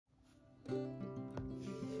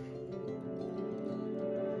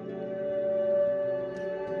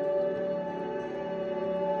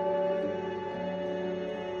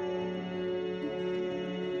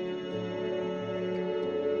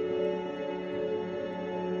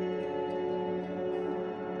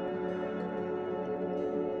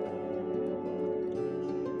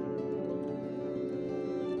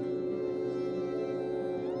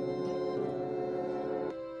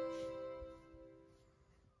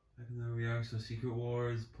So Secret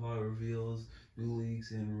Wars, plot reveals, new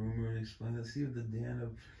leaks, and rumors. Explain. Let's see what the Dan has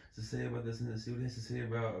to say about this, and let's see what he has to say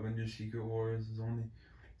about Avengers Secret Wars. There's only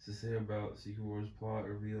to say about Secret Wars plot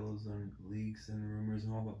reveals and leaks and rumors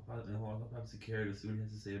and all the types of characters. See what he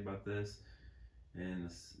has to say about this, and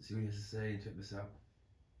let's see what he has to say. And check this out.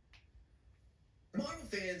 Marvel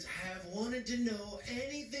fans have wanted to know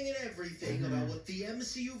anything and everything about what the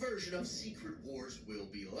MCU version of Secret Wars will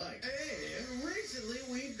be like. And recently,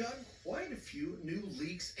 we've gotten quite a few new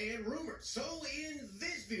leaks and rumors. So in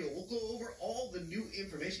this video, we'll go over all the new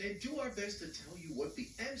information and do our best to tell you what the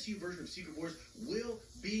MCU version of Secret Wars will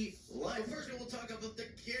be like. But first, we'll talk about the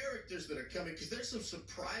characters that are coming, because there's some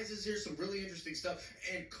surprises here, some really interesting stuff,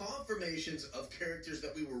 and confirmations of characters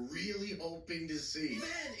that we were really hoping to see.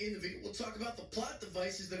 Then, in the video, we'll talk about the plot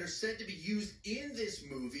devices that are said to be used in this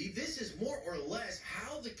movie. This is more or less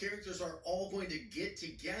how the characters are all going to get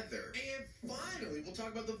together. And finally, we'll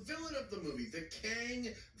talk about the villain of the movie, the Kang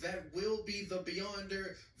that will be the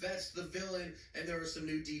Beyonder. That's the villain, and there are some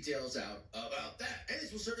new details out about that. And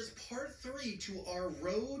this will serve as part 3 to our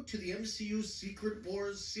Road to the MCU Secret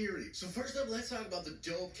Wars series. So first up, let's talk about the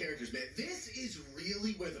dope characters, man. This is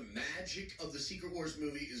really where the magic of the Secret Wars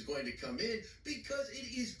movie is going to come in, because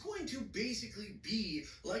it is going to basically be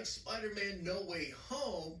like Spider-Man No Way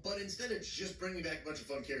Home, but instead of just bringing back a bunch of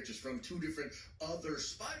fun characters from 2 different other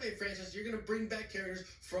Spider-Man franchises, you're going to bring back characters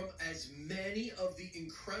from as many of the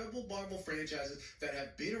incredible Marvel franchises that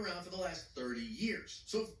have been around for the last 30 years.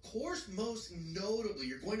 So of course, most notably,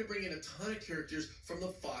 you're going to bring in a ton of characters from the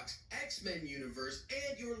Fox X-Men universe,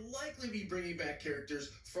 and you'll likely be bringing back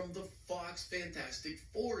characters from the Fox Fantastic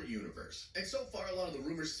Four universe. And so far, a lot of the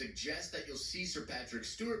rumors suggest that you'll see Sir Patrick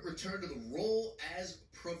Stewart return to the role as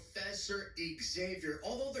Professor Xavier,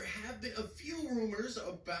 although there have been a few rumors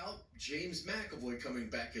about James McAvoy coming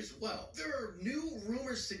back as well. There are new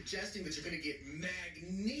rumors suggesting that you're going to get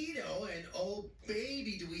Magneto, and oh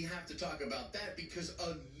baby, do we have to talk about that, because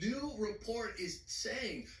a new report is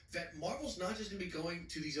saying that Marvel's not just going to be going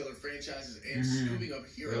to these other franchises and scooping up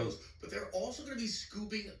heroes, but they're also going to be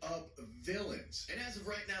scooping up villains. And as of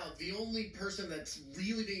right now, the only person that's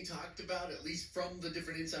really being talked about, at least from the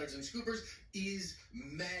different insiders and scoopers, is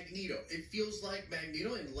Magneto. It feels like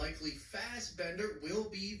Magneto, and likely Fassbender, will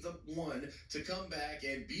be the one to come back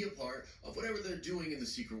and be a part of whatever they're doing in the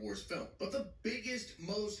Secret Wars film. But the biggest,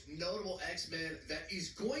 most notable X-Men that is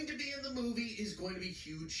going to be in the movie is going to be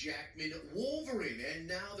Hugh Jackman Wolverine. And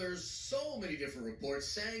now there's so many different reports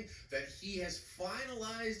saying that he has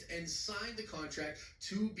finalized and signed the contract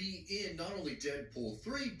to be in not only Deadpool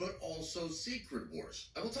 3, but also Secret Wars.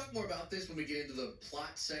 I will talk more about this when we get into the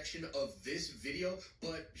plot section of this video,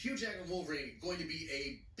 but Hugh Jackman Wolverine going to be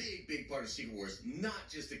a big part of Secret Wars, not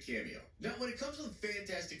just a cameo. Now, when it comes to the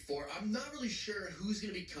Fantastic Four, I'm not really sure who's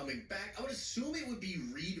going to be coming back. I would assume it would be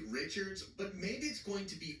Reed Richards, but maybe it's going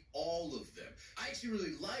to be all of them. I actually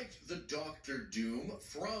really liked the Doctor Doom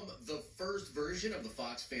from the first version of the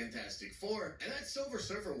Fox Fantastic Four, and that Silver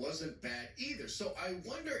Surfer wasn't bad either. So I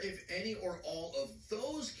wonder if any or all of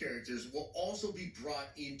those characters will also be brought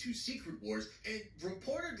into Secret Wars, and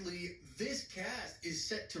reportedly, this cast is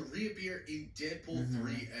set to reappear in Deadpool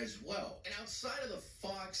 3 as well. And outside of the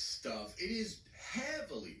Fox stuff, it is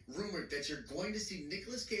heavily rumored that you're going to see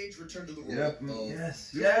Nicolas Cage return to the role of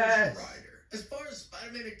Ghost Rider. As far as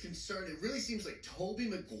Spider-Man is concerned, it really seems like Tobey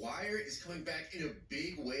Maguire is coming back in a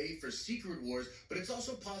big way for Secret Wars, but it's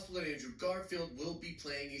also possible that Andrew Garfield will be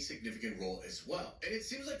playing a significant role as well. And it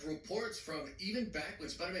seems like reports from even back when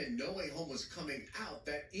Spider-Man No Way Home was coming out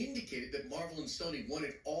that indicated that Marvel and Sony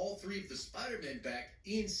wanted all 3 of the Spider-Men back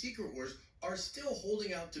in Secret Wars are still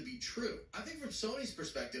holding out to be true. I think from Sony's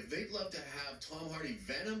perspective, they'd love to have Tom Hardy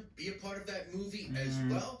Venom be a part of that movie as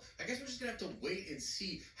well. I guess we're just gonna have to wait and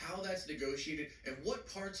see how that's negotiated and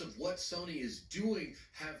what parts of what Sony is doing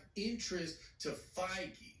have interest to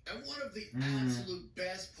Feige. And one of the absolute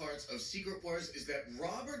best parts of Secret Wars is that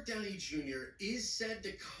Robert Downey Jr. is said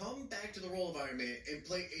to come back to the role of Iron Man and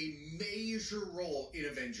play a major role in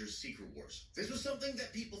Avengers Secret Wars. This was something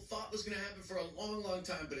that people thought was going to happen for a long, long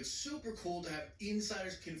time, but it's super cool to have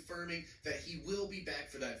insiders confirming that he will be back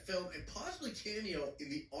for that film and possibly cameo in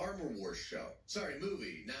the Armor Wars show. Sorry,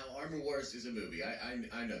 movie. Now, Armor Wars is a movie.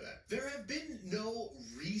 I know that. There have been no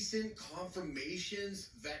recent confirmations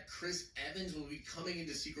that Chris Evans will be coming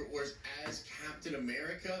into Secret Wars as Captain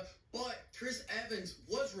America, but Chris Evans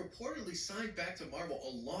was reportedly signed back to Marvel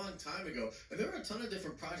a long time ago, and there are a ton of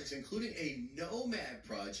different projects, including a Nomad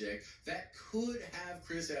project that could have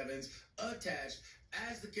Chris Evans attached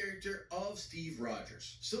as the character of Steve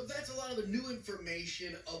Rogers. So that's a lot of the new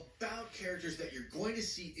information about characters that you're going to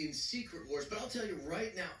see in Secret Wars, but I'll tell you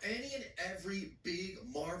right now, any and every big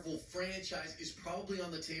Marvel franchise is probably on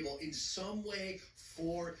the table in some way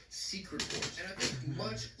for Secret Wars. And I think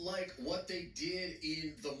much like what they did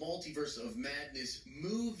in the Multiverse of Madness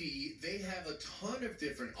movie, they have a ton of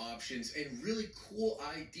different options and really cool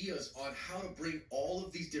ideas on how to bring all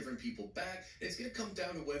of these different people back. And it's going to come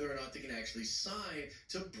down to whether or not they can actually sign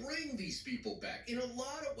to bring these people back. In a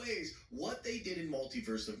lot of ways, what they did in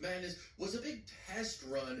Multiverse of Madness was a big test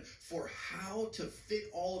run for how to fit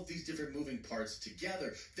all of these different moving parts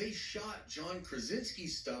together. They shot John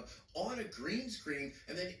Krasinski's stuff on a green screen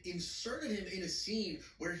and then inserted him in a scene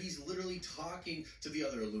where he's literally talking to the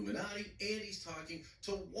other Illuminati and he's talking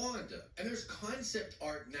to Wanda. And there's concept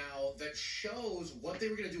art now that shows what they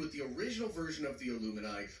were going to do with the original version of the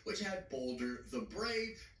Illuminati, which had Boulder the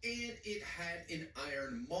Brave, and it had an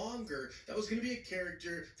Ironmonger that was going to be a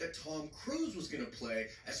character that Tom Cruise was going to play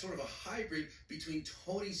as sort of a hybrid between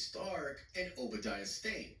Tony Stark and Obadiah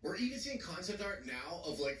Stane. We're even seeing concept art now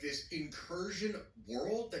of like this incursion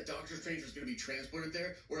world that Doctor Strange was going to be transported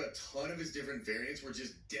there, where a ton of his different variants were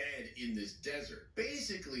just dead in this desert.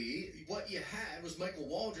 Basically, what you had was Michael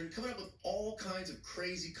Waldron coming up with all kinds of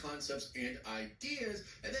crazy concepts and ideas,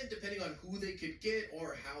 and then depending on who they could get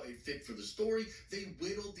or how it fit for the story, they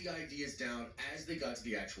whittled the ideas down as they got to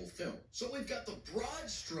the actual film. So we've got the broad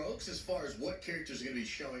strokes as far as what characters are going to be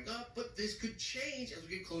showing up, but this could change as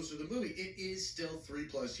we get closer to the movie. It is still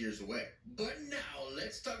 3+ years away. But now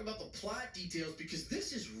let's talk about the plot details, because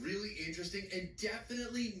this is really interesting and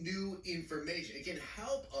definitely new information. It can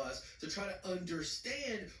help us to try to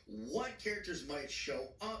understand what characters might show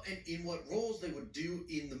up and in what roles they would do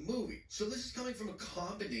in the movie. So this is coming from a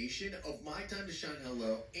combination of My Time to Shine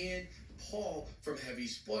Hello and Paul from Heavy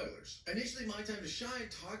Spoilers. Initially, My Time to Shine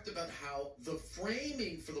talked about how the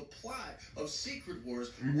framing for the plot of Secret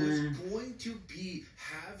Wars was going to be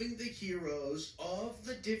having the heroes of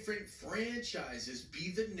the different franchises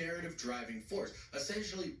be the narrative driving force.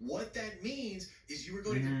 Essentially, what that means is you were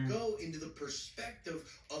going to go into the perspective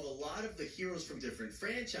of a lot of the heroes from different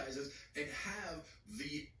franchises and have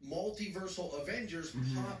the multiversal Avengers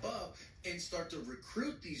pop up and start to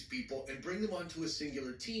recruit these people and bring them onto a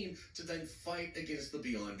singular team to then fight against the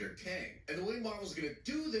Beyonder Kang. And the way Marvel's going to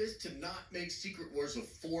do this to not make Secret Wars a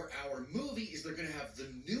 4-hour movie is they're going to have the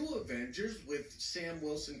new Avengers with Sam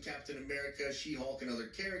Wilson, Captain America, She-Hulk, and other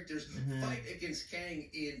characters fight against Kang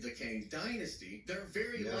in the Kang Dynasty. They're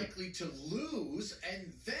very likely to lose,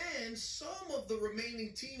 and then some of the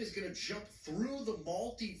remaining team is going to jump through the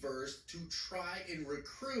multiverse to try and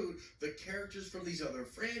recruit the characters from these other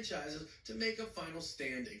franchises to make a final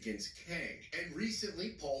stand against Kang. And recently,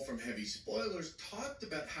 Paul from Heavy Spoilers talked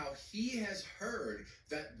about how he has heard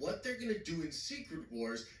that what they're going to do in Secret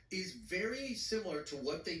Wars is very similar to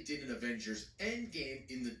what they did in Avengers Endgame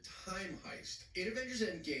in the time heist. In Avengers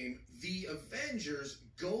Endgame, the Avengers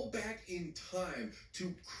go back in time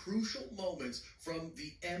to crucial moments from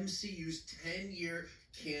the MCU's 10-year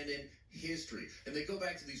canon history. And they go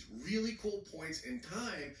back to these really cool points in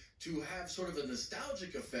time to have sort of a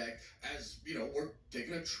nostalgic effect as, you know, we're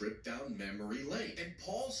taking a trip down memory lane. And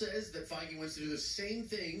Paul says that Feige wants to do the same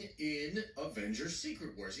thing in Avengers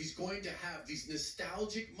Secret Wars. He's going to have these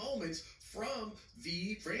nostalgic moments from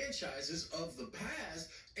the franchises of the past,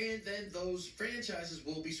 and then those franchises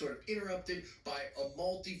will be sort of interrupted by a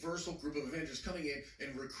multiversal group of Avengers coming in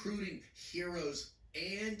and recruiting heroes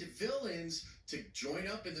and villains to join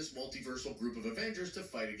up in this multiversal group of Avengers to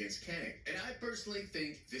fight against Kang. And I personally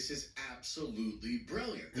think this is absolutely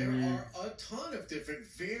brilliant. There are a ton of different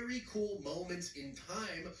very cool moments in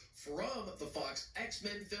time from the Fox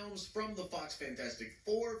X-Men films, from the Fox Fantastic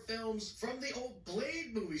Four films, from the old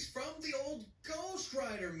Blade movies, from the old Ghost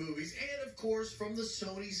Rider movies, and of course from the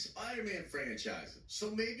Sony Spider-Man franchises.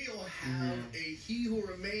 So maybe you'll have a He Who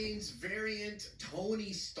Remains variant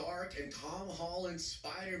Tony Stark and Tom Holland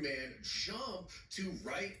Spider-Man jump to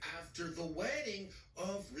right after the wedding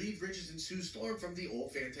of Reed Richards and Sue Storm from the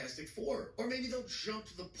old Fantastic Four. Or maybe they'll jump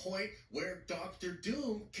to the point where Doctor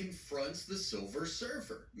Doom confronts the Silver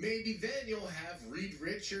Surfer. Maybe then you'll have Reed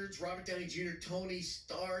Richards, Robert Downey Jr., Tony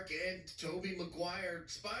Stark, and Tobey Maguire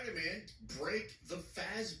Spider-Man break the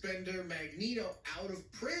Fassbender Magneto out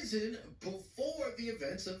of prison before the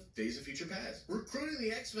events of Days of Future Past. Recruiting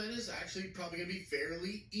the X-Men is actually probably going to be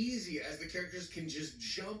fairly easy, as the characters can just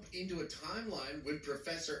jump into a timeline when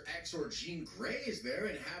Professor X or Jean Grey is there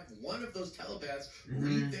and have one of those telepaths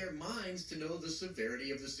read their minds to know the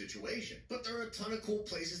severity of the situation. But there are a ton of cool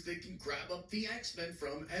places they can grab up the X-Men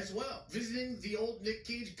from as well. Visiting the old Nick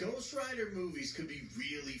Cage Ghost Rider movies could be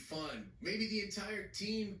really fun. Maybe the entire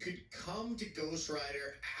team could come to Ghost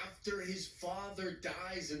Rider after his father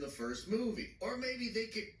dies in the first movie. Or maybe they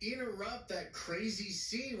could interrupt that crazy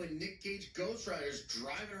scene when Nick Cage Ghost Rider's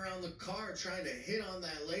driving around the car trying to hit on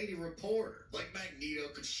that lady reporter. Like Magneto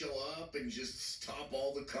could show up and just stop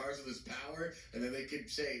all the cars with his power, and then they could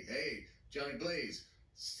say, hey, Johnny Blaze,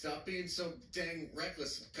 stop being so dang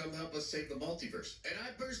reckless. Come help us save the multiverse. And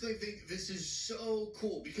I personally think this is so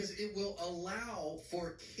cool because it will allow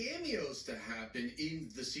for cameos to happen in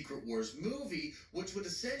the Secret Wars movie, which would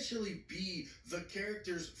essentially be the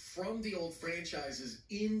characters from the old franchises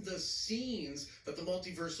in the scenes that the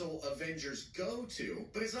multiversal Avengers go to.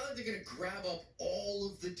 But it's not like they're going to grab up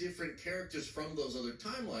all of the different characters from those other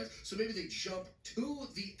timelines. So maybe they jump to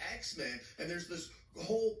the X-Men and there's this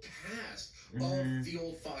whole cast of the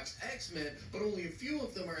old Fox X-Men, but only a few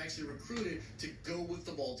of them are actually recruited to go with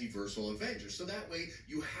the multiversal Avengers. So that way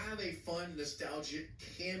you have a fun, nostalgic,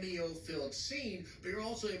 cameo-filled scene, but you're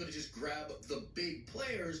also able to just grab the big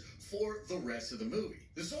players for the rest of the movie.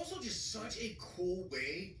 This is also just such a cool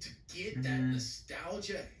way to get that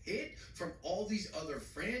nostalgia hit from all these other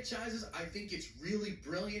franchises. I think it's really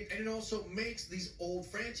brilliant, and it also makes these old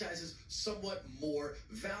franchises somewhat more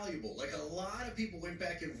valuable. Like, a lot of people went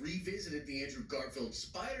back and revisited the Andrew Garfield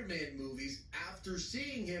Spider-Man movies after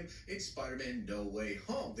seeing him in Spider-Man No Way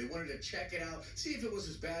Home. They wanted to check it out, see if it was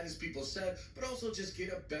as bad as people said, but also just get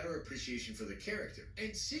a better appreciation for the character.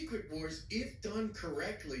 And Secret Wars, if done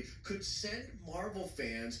correctly, could send Marvel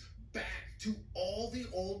fans back to all the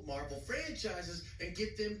old Marvel franchises and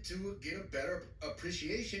get them to get a better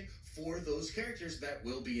appreciation for those characters that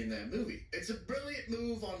will be in that movie. It's a brilliant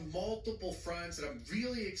move on multiple fronts, and I'm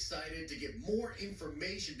really excited to get more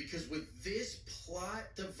information because with this plot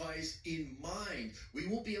device in mind, we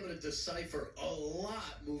will be able to decipher a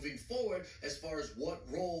lot moving forward as far as what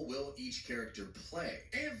role will each character play.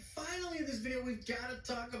 And finally in this video, we've got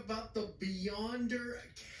to talk about the Beyonder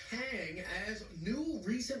Kang, as new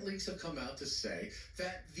recent leaks have come out to say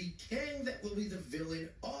that the Kang that will be the villain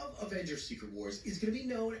of Avengers Secret Wars is going to be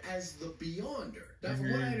known as the Beyonder. Now,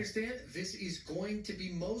 from what I understand, this is going to be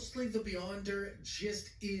mostly the Beyonder just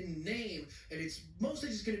in name, and it's mostly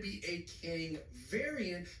just going to be a Kang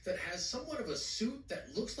variant that has somewhat of a suit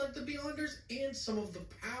that looks like the Beyonders and some of the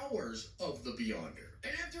powers of the Beyonder.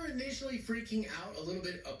 And after initially freaking out a little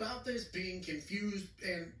bit about this, being confused,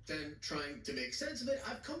 and then trying to make sense of it,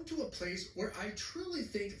 I've come to a place where I truly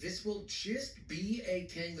think this will just be a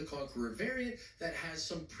Kang the Conqueror variant that has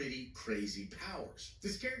some pretty crazy powers.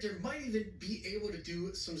 This character might even be able to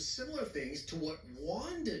do some similar things to what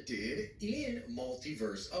Wanda did in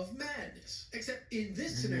Multiverse of Madness. Except in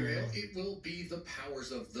this scenario, it will be the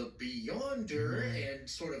powers of the Beyonder and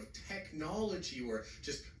sort of technology or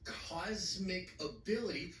just cosmic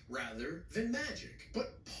ability rather than magic.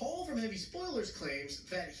 But Paul from Heavy Spoilers claims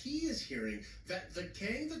that he is hearing that the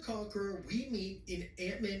Kang the Conqueror we meet in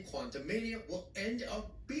Ant-Man Quantumania will end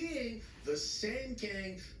up being the same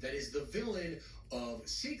Kang that is the villain of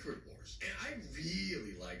Secret Wars. And I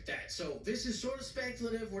really like that. So this is sort of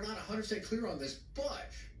speculative. We're not 100% clear on this, but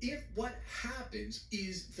if what happens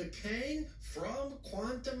is the Kang from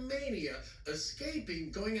Quantumania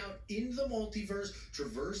escaping, going out into the multiverse,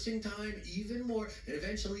 traversing time even more, and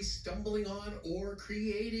eventually stumbling on or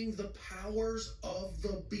creating the powers of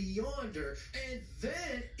the Beyonder, and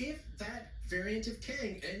then if that variant of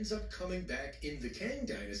Kang ends up coming back in the Kang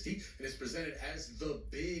Dynasty and is presented as the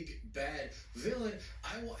big bad villain,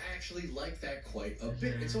 I will actually like that quite a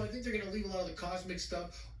bit. And so I think they're going to leave a lot of the cosmic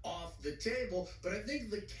stuff off the table, but I think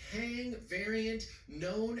the Kang variant,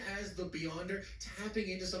 known as the Beyonder, tapping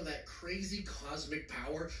into some of that crazy cosmic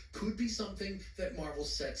power could be something that Marvel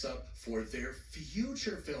sets up for their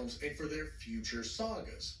future films and for their future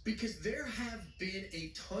sagas. Because there have been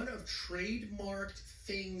a ton of trademarked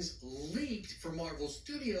things leaked from Marvel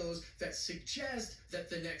Studios that suggest that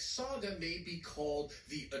the next saga may be called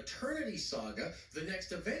the Eternity Saga, the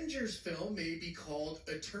next Avengers film may be called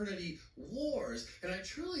Eternity Wars, and I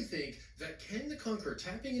truly think that Kang the Conqueror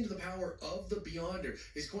tapping into the power of the Beyonder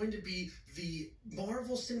is going to be the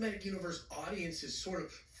Marvel Cinematic Universe audience's sort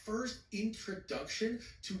of first introduction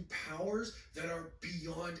to powers that are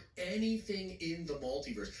beyond anything in the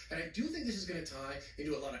multiverse. And I do think this is going to tie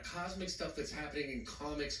into a lot of cosmic stuff that's happening in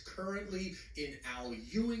comics currently, in Al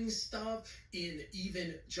Ewing stuff, in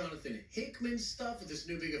even Jonathan Hickman stuff with this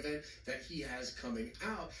new big event that he has coming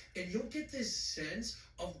out. And you'll get this sense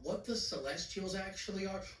of what the Celestials actually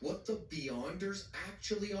are, what the Beyonders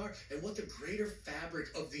actually are, and what the greater fabric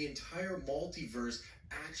of the entire multiverse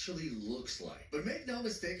actually looks like. But make no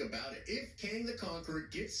mistake about it, if Kang the Conqueror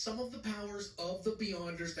gets some of the powers of the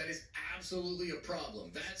Beyonders, that is absolutely a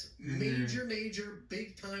problem. That's major,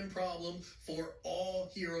 big-time problem for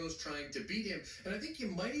all heroes trying to beat him. And I think you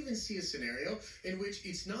might even see a scenario in which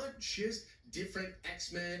it's not just different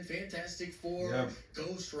X-Men, Fantastic Four,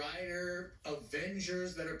 Ghost Rider,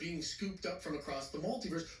 Avengers that are being scooped up from across the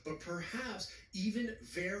multiverse, but perhaps even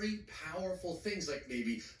very powerful things like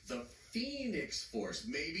maybe the Phoenix Force,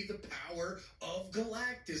 maybe the power of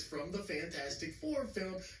Galactus from the Fantastic Four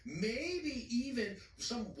film, maybe even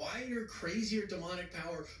some wider, crazier demonic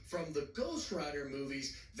power from the Ghost Rider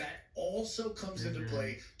movies that also comes into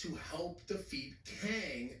play to help defeat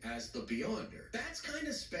Kang as the Beyonder. That's kind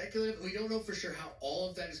of speculative. We don't know for sure how all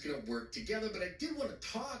of that is going to work together, but I did want to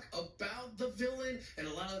talk about the villain and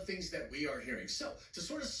a lot of the things that we are hearing. So, to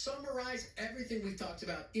sort of summarize everything we've talked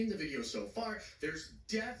about in the video so far, there's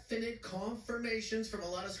definite confirmations from a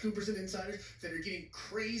lot of scoopers and insiders that are getting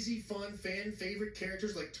crazy fun fan favorite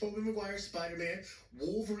characters like Tobey Maguire's Spider-Man,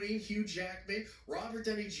 Wolverine, Hugh Jackman, Robert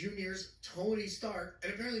Downey Jr.'s Tony Stark,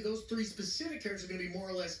 and apparently those three specific characters are going to be more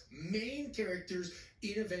or less main characters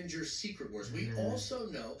in Avengers Secret Wars. We also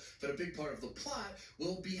know that a big part of the plot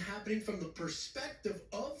will be happening from the perspective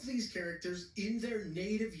of these characters in their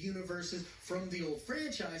native universes from the old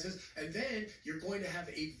franchises, and then you're going to have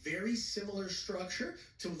a very similar structure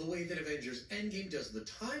to the way that Avengers Endgame does the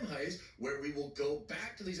time heist, where we will go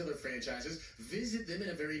back to these other franchises, visit them in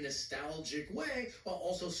a very nostalgic way, while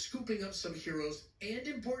also scooping up some heroes and,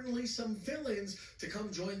 importantly, some villains to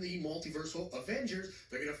come join the multiversal Avengers.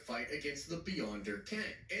 They're going to fight against the Beyonder Kang.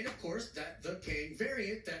 And, of course, that the Kang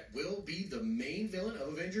variant that will be the main villain of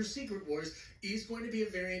Avengers Secret Wars is going to be a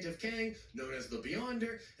variant of Kang known as the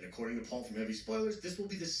Beyonder. And according to Paul from Heavy Spoilers, this will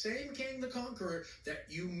be the same Kang the Conqueror that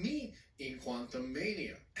you meet in Quantum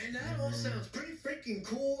Mania. And that all sounds pretty freaking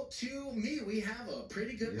cool to me. We have a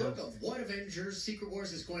pretty good look of what Avengers Secret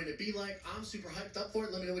Wars is going to be like. I'm super hyped up for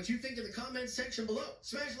it. Let me know what you think in the comments section below.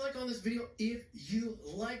 Smash a like on this video if you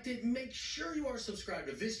liked it. Make sure you are subscribed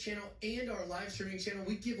to this channel and our live streaming channel.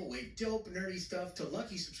 We give away dope, nerdy stuff to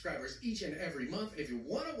lucky subscribers each and every month. And if you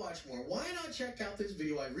want to watch more, why not check out this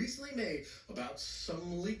video I recently made about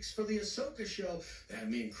some leaks for the Ahsoka show that had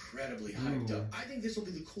me incredibly hyped up. I think this will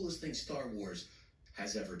be the coolest thing Star Wars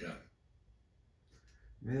has ever done.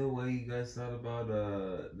 Maybe what you guys thought about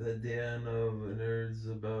the Dan of Nerds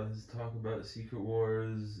about his talk about Secret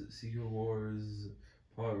Wars,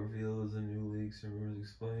 plot reveals and new leaks and rumors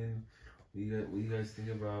explained. What you guys think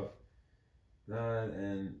about that?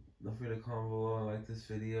 And don't forget to comment below and like this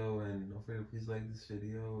video, and don't forget to please like this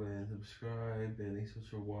video and subscribe, and thanks so much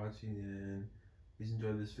for watching, and please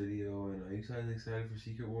enjoy this video. And are you guys excited for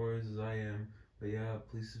Secret Wars as I am? But yeah,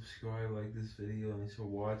 please subscribe, like this video, and thanks for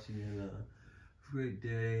watching, and have a great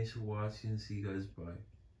day. Thanks for watching, and see you guys, bye.